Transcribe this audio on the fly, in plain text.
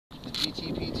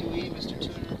GTP2E,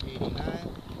 Mrtuner89.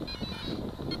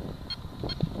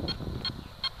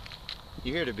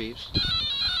 You hear the beeps?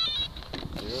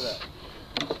 You hear that?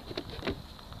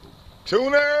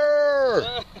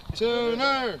 Tuner!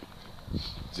 Tuner!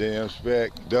 Jam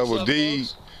Spec, Double up, D.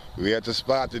 folks? We at the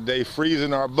spot today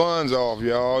freezing our buns off,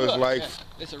 y'all. It's like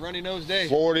it's a runny nose day.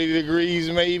 40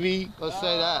 degrees maybe. Let's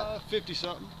say that. 50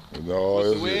 something. No, What's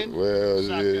the it's wind? well, South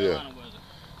yeah. Carolina weather.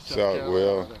 South,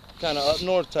 well, Kind of up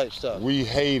north type stuff. we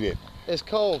hate it. It's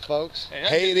cold, folks.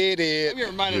 Hey, Hated it. You're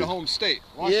reminded of home state.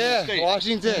 Washington State.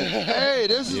 Washington. Hey,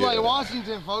 this is Yeah. like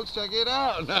Washington, folks. Check it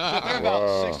out. They're about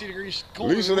Wow. 60 degrees At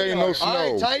colder least than it we ain't no are. snow.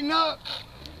 All right, tighten up.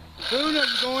 Tuner, you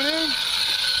going in?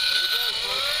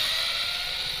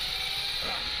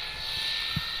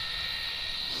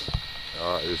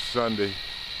 All right, it's Sunday.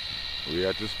 We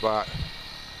at the spot.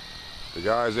 The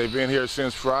guys, they've been here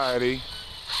since Friday,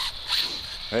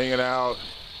 hanging out,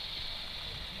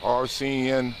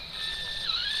 RCing,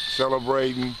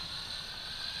 celebrating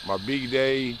my big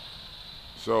day.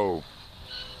 So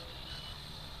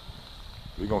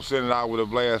we're gonna send it out with a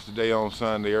blast today on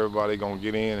Sunday. Everybody gonna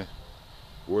get in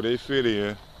where they fit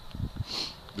in,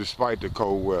 despite the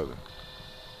cold weather.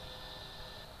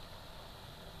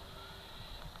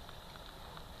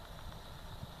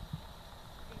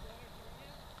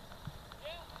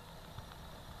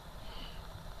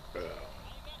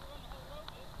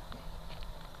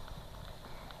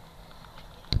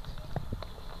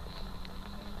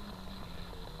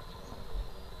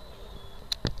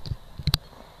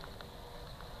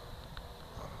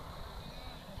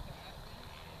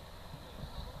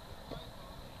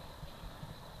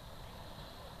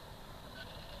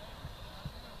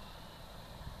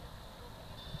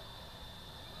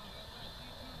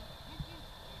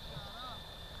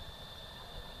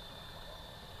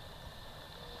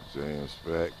 Jam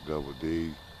Spec, Double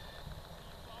D.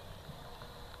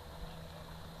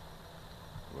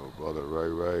 Little brother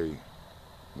Ray,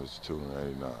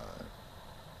 Mrtuner89.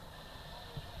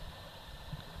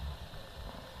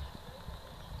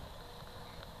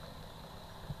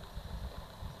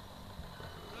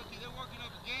 They're working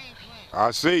up a game plan.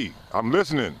 I see. I'm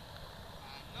listening.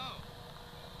 I know.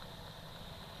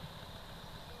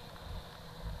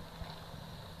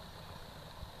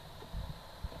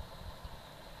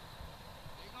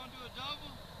 They gonna do a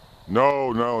double?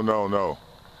 No.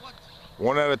 What?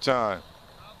 One at a time.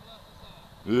 God bless us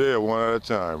all. Yeah, one at a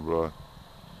time, bro. One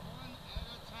at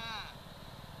a time.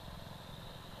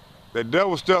 That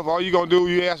double stuff, all you gonna do,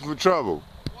 you asking for trouble.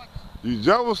 What? You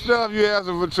double stuff, you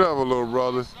asking for trouble, little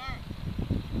brother. Yes, sir.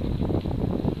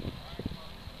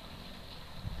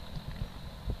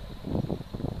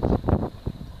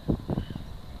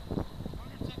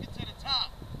 Hunter took it to the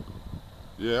top.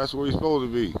 Yeah, that's where he's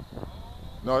supposed to be.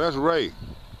 No, that's Ray.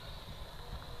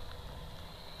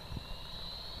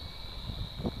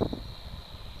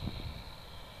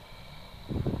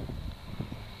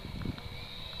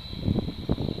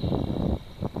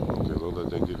 Okay, look like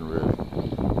they're getting ready.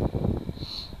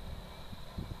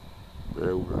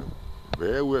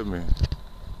 Bear with me.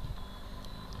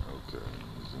 Okay,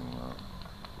 zoom out.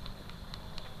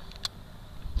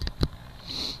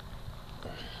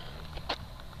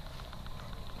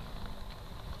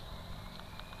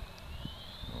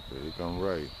 Okay, here come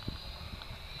Ray.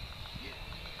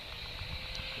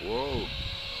 Whoa.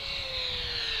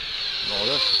 No,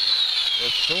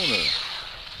 that's Tuner.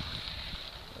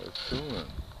 That's Tuner.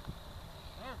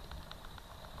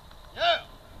 Yeah.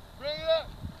 Bring it up.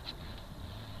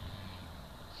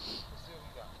 Let's see what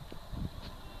we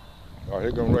got. All right,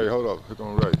 here come Ray. Hold up. Here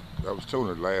come Ray. That was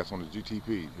Tuner last on the GTP.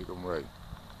 Here come Ray.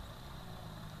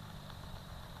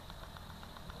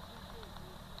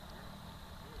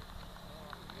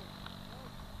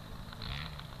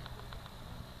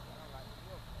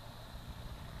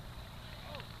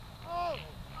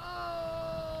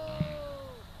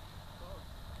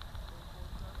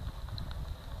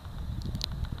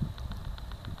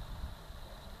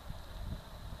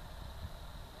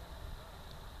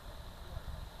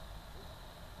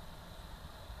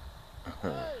 Hey,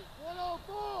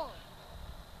 104.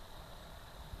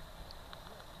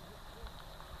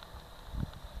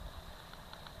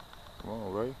 Come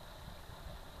on, Ray.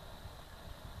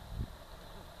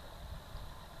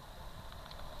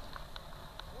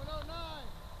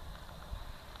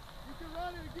 You can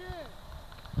run it again.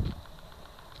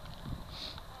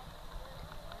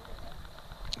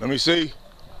 Let me see.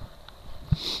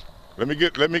 Let me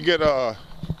get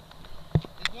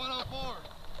It's 104.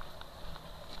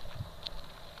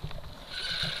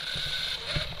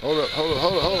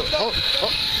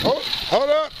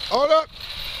 hold up.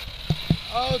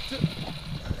 Oh,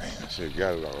 Man, said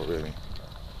got it already.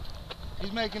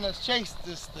 He's making us chase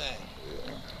this thing.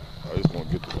 Yeah. I just want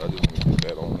to get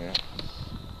that on there.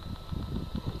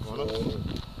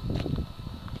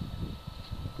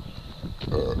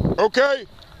 Okay.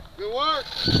 Good work.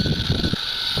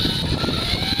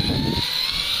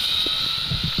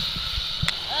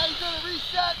 Hey, he's gonna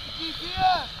reset the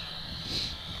GPS.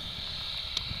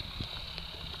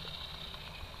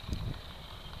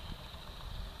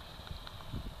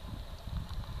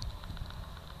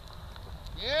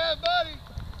 Yeah, buddy.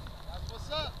 That's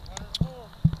what's up. 104.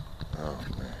 Oh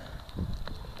man.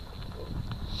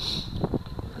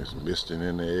 It's misting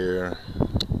in the air.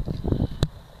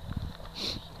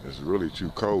 It's really too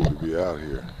cold to be out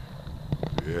here,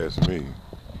 if you ask me.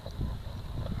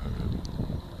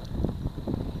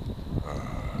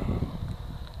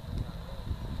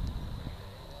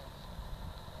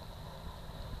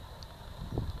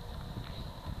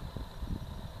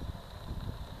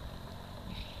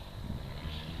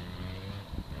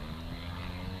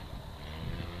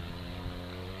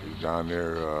 He's down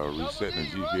there resetting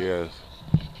the GPS.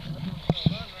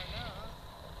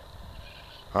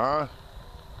 Huh?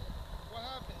 What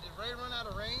happened? Did Ray run out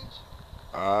of range?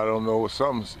 I don't know what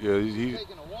something. Yeah, He's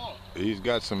taking a walk. he's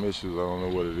got some issues. I don't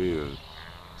know what it is.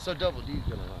 So Double D's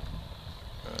gonna run.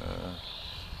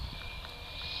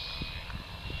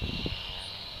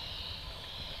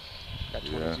 Got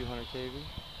 2200 kV,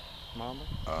 Mamba?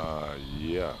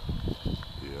 Yeah.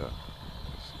 He's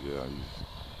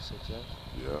 6S?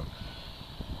 yeah.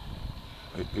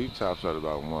 He tops out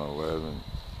about 111.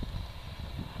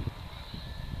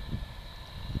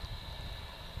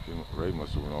 Ray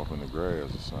must have went off in the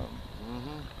grass or something.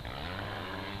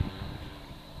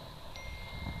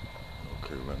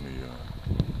 Okay, let me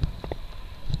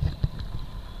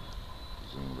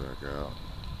zoom back out.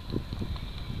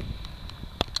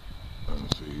 Let me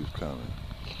see who's coming.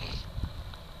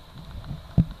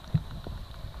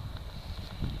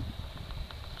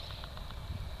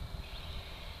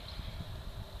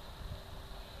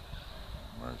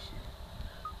 Mercy.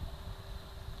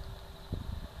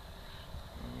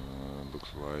 Looks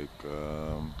like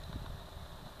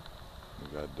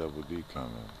we got Double D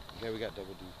coming. Yeah, we got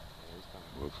Double D. Yeah, he's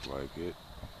coming. Looks like it.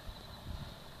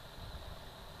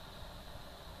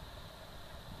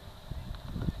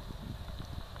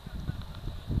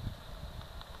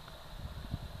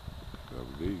 Double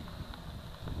D.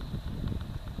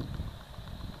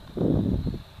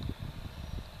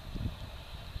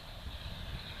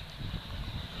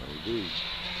 Double D.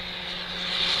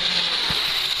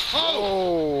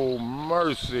 Oh,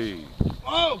 mercy.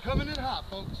 Oh, coming in hot,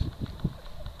 folks.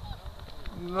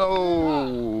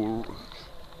 No.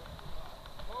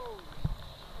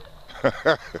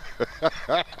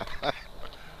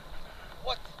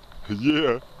 What?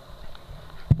 Yeah.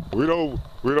 We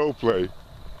don't play.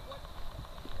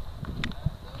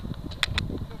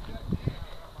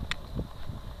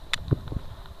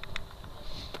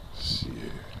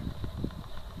 Shit.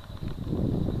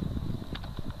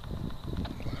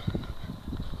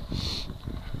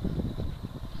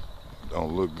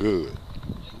 Don't look good.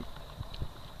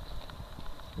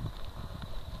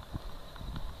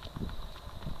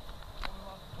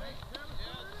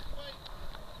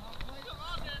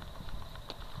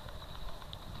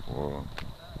 Well,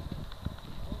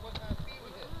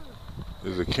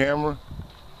 there's a camera.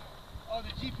 Oh,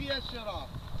 the GPS shut off.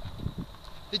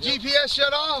 The GPS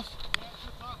shut off?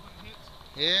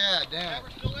 Yeah, damn.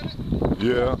 Still in it?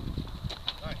 Yeah.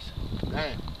 Nice.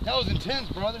 Dang. That was intense,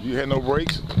 brother. You had no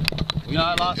brakes? No,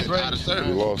 I lost brakes. Out of service.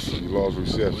 You lost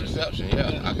reception. Reception,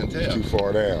 yeah, I can tell. Too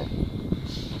far down.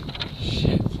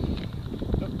 Shit.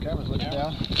 Camera's looking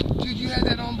down. Dude, you had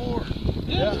that on board?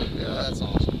 Yeah, that's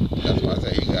awesome. That's why I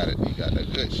say he got it. He got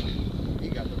that good shit. He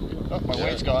got the real. Oh, my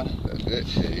weight's gone. That good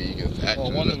shit. You can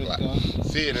actually one of look it's like gone.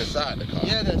 see it inside the car.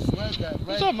 Yeah, that sled, that red.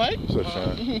 What's up, Mike? What's up,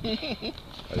 Sean? How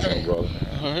you doing, brother?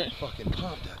 Alright. Fucking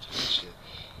pumped after that shit.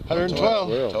 112.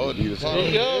 Well, Told you you. beat his There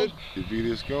you go. You beat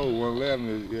his goal.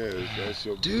 111 is, that's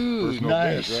your Dude, personal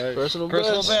nice. best, right? Personal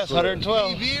Personal best,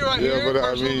 112. PB right Yeah, here, but I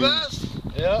personal mean- best.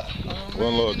 Yeah. Oh, One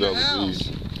man, little in the Double house.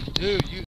 D. Dude, you